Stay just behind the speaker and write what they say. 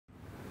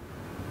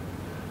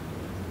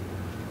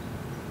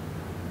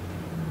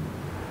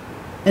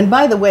And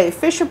by the way,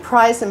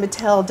 Fisher-Price and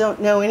Mattel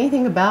don't know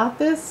anything about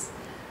this,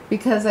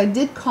 because I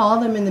did call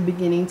them in the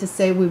beginning to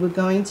say we were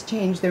going to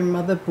change their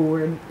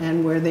motherboard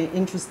and were they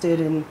interested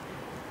in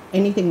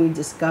anything we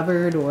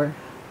discovered or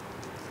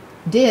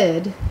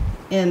did,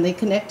 and they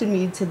connected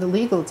me to the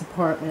legal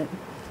department.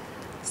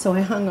 So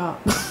I hung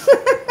up.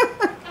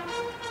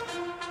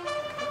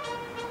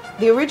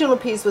 The original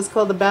piece was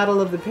called The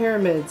Battle of the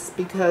Pyramids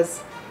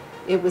because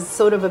it was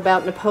sort of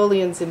about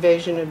Napoleon's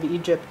invasion of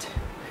Egypt.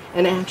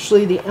 And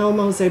actually the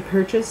Elmos I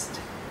purchased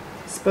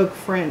spoke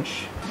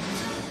French.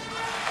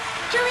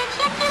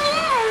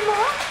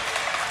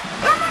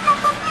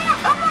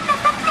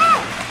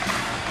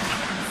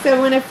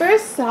 So when I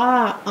first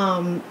saw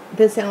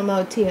this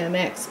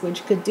Elmo-TMX,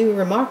 which could do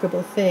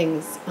remarkable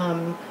things,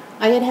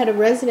 I had a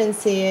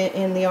residency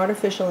in the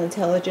Artificial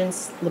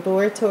Intelligence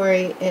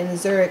Laboratory in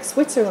Zurich,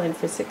 Switzerland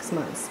for 6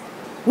 months.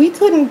 We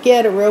couldn't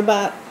get a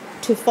robot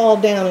to fall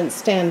down and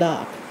stand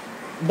up,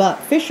 but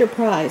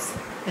Fisher-Price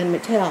and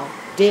Mattel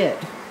did.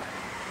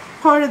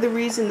 Part of the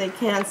reason they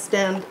can't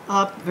stand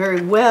up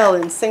very well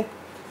and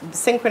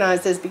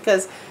synchronized is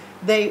because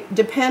they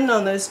depend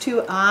on those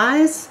two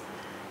eyes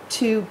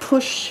to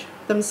push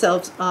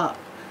themselves up.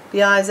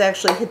 The eyes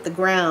actually hit the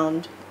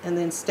ground and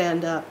then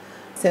stand up.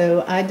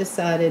 So I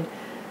decided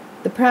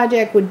the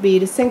project would be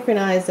to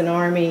synchronize an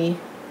army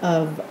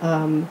of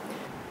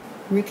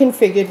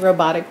reconfigured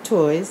robotic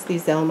toys,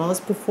 these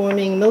Elmos,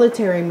 performing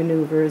military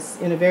maneuvers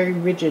in a very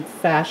rigid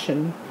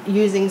fashion,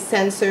 using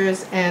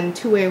sensors and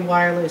two-way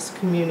wireless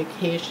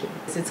communication.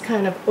 It's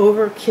kind of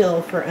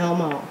overkill for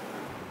Elmo.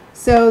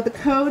 So the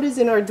code is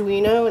in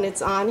Arduino and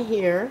it's on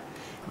here.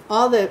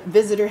 All the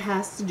visitor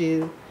has to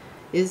do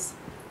is,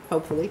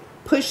 hopefully,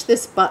 push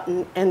this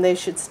button and they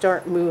should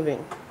start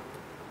moving.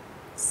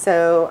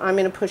 So I'm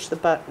going to push the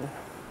button.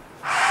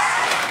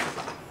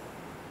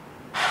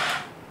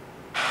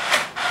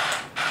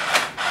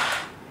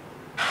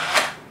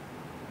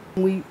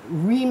 We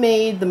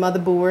remade the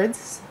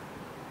motherboards,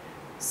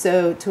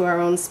 so to our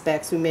own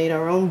specs. We made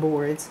our own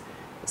boards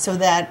so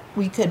that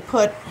we could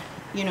put,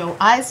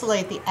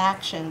 isolate the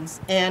actions.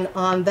 And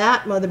on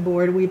that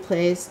motherboard we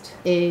placed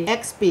a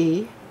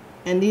XB,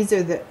 and these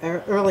are the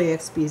early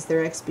XBs,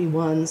 they're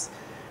XB1s,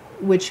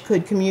 which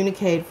could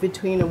communicate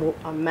between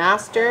a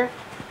master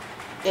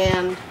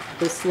and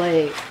the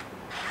slave.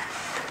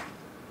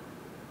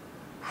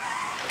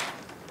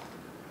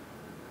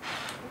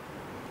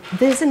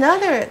 There's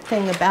another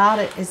thing about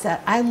it is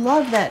that I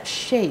love that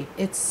shape.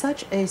 It's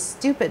such a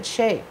stupid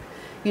shape.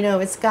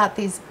 It's got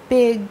these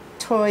big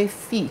toy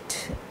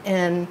feet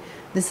and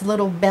this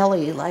little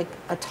belly like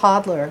a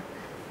toddler.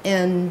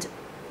 And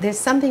there's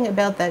something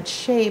about that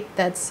shape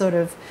that's sort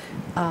of,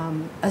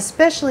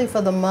 especially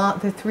for the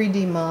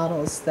 3D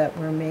models that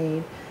were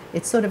made,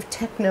 it's sort of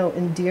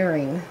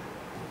techno-endearing,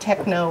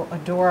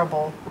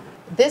 techno-adorable.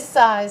 This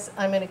size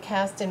I'm going to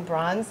cast in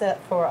bronze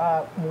for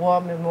a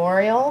war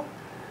memorial.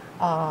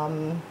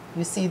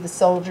 You see the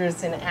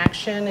soldiers in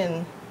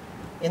action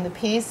in the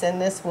piece,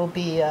 and this will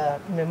be a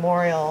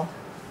memorial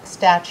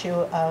statue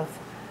of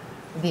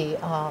the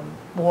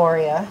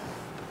warrior.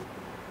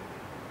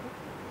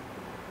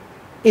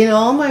 In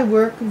all my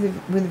work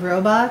with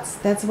robots,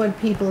 that's what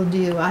people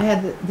do. I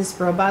had this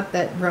robot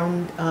that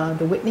roamed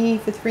the Whitney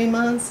for 3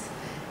 months,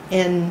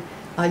 and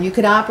you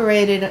could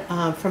operate it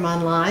from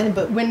online,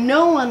 but when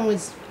no one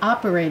was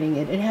operating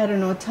it, it had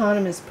an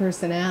autonomous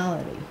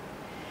personality.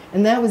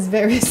 And that was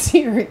very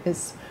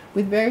serious,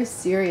 with very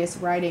serious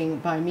writing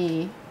by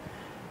me.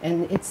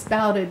 And it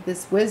spouted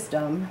this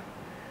wisdom.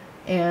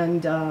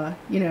 And,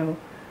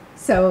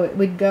 so it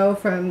would go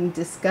from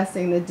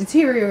discussing the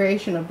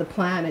deterioration of the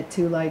planet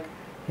to like,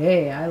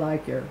 hey, I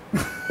like your...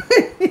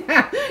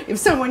 if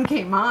someone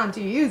came on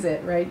to use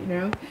it, right,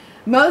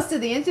 Most of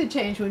the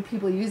interchange when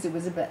people used it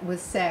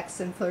was sex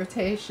and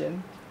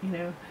flirtation,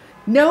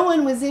 No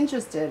one was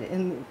interested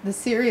in the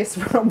serious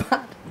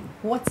robot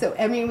whatsoever.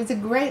 I mean, it was a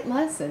great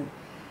lesson.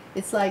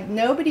 It's like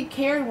nobody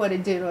cared what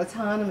it did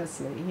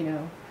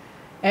autonomously,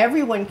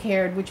 Everyone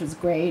cared, which was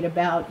great,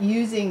 about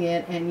using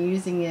it and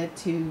using it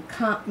to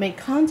make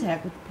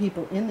contact with the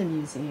people in the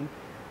museum.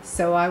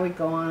 So I would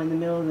go on in the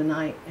middle of the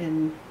night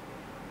and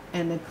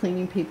the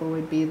cleaning people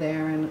would be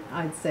there and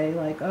I'd say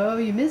like, oh,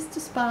 you missed a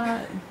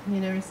spot,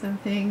 or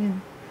something.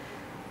 And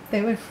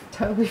they would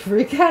totally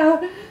freak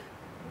out.